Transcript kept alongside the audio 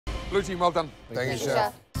Blue team, well done. Thank you,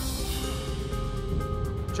 Chef.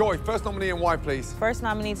 Joy, first nominee and why, please? First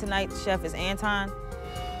nominee tonight, Chef, is Anton.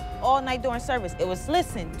 All night during service, it was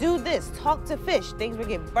listen, do this, talk to fish. Things were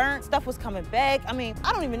getting burnt, stuff was coming back. I mean,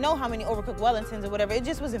 I don't even know how many overcooked Wellingtons or whatever. It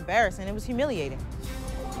just was embarrassing. It was humiliating.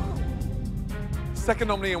 Second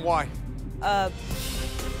nominee and why?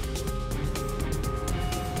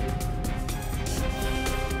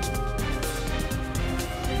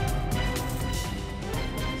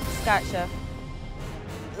 Scott, Chef.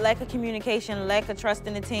 Lack of communication, lack of trust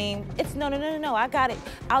in the team. It's no, I got it.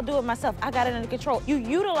 I'll do it myself. I got it under control. You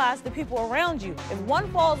utilize the people around you. If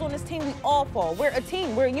one falls on this team, we all fall. We're a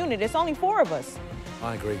team, we're a unit. It's only 4 of us.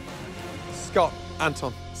 I agree. Scott,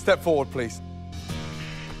 Anton, step forward, please.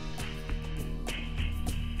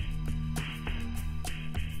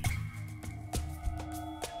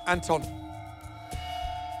 Anton,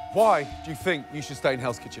 why do you think you should stay in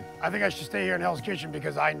Hell's Kitchen? I think I should stay here in Hell's Kitchen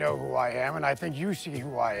because I know who I am, and I think you see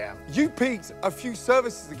who I am. You peaked a few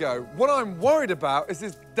services ago. What I'm worried about is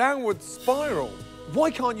this downward spiral.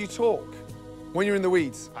 Why can't you talk when you're in the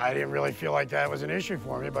weeds? I didn't really feel like that was an issue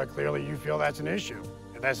for me, but clearly you feel that's an issue.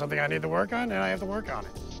 If that's something I need to work on, then I have to work on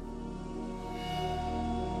it.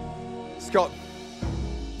 Scott,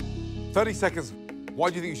 30 seconds. Why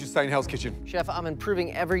do you think you should stay in Hell's Kitchen? Chef, I'm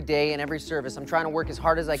improving every day and every service. I'm trying to work as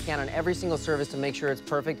hard as I can on every single service to make sure it's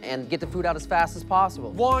perfect and get the food out as fast as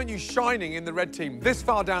possible. Why aren't you shining in the red team this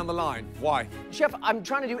far down the line? Why? Chef, I'm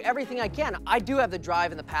trying to do everything I can. I do have the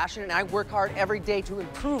drive and the passion, and I work hard every day to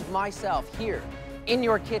improve myself here in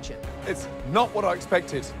your kitchen. It's not what I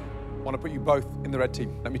expected. I want to put you both in the red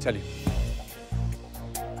team, let me tell you.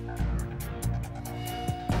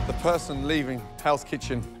 The person leaving Hell's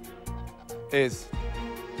Kitchen is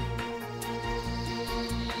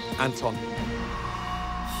Anton.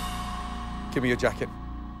 Give me your jacket.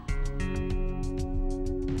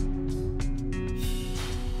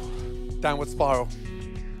 Downward spiral.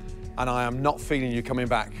 And I am not feeling you coming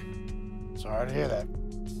back. Sorry to hear that.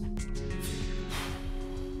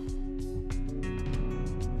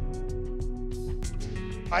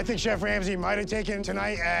 I think Chef Ramsay might have taken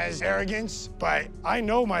tonight as arrogance, but I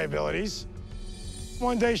know my abilities.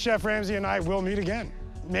 One day, Chef Ramsay and I will meet again.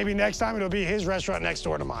 Maybe next time it'll be his restaurant next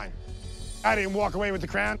door to mine. I didn't walk away with the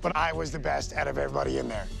crown, but I was the best out of everybody in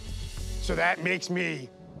there. So that makes me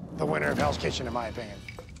the winner of Hell's Kitchen, in my opinion.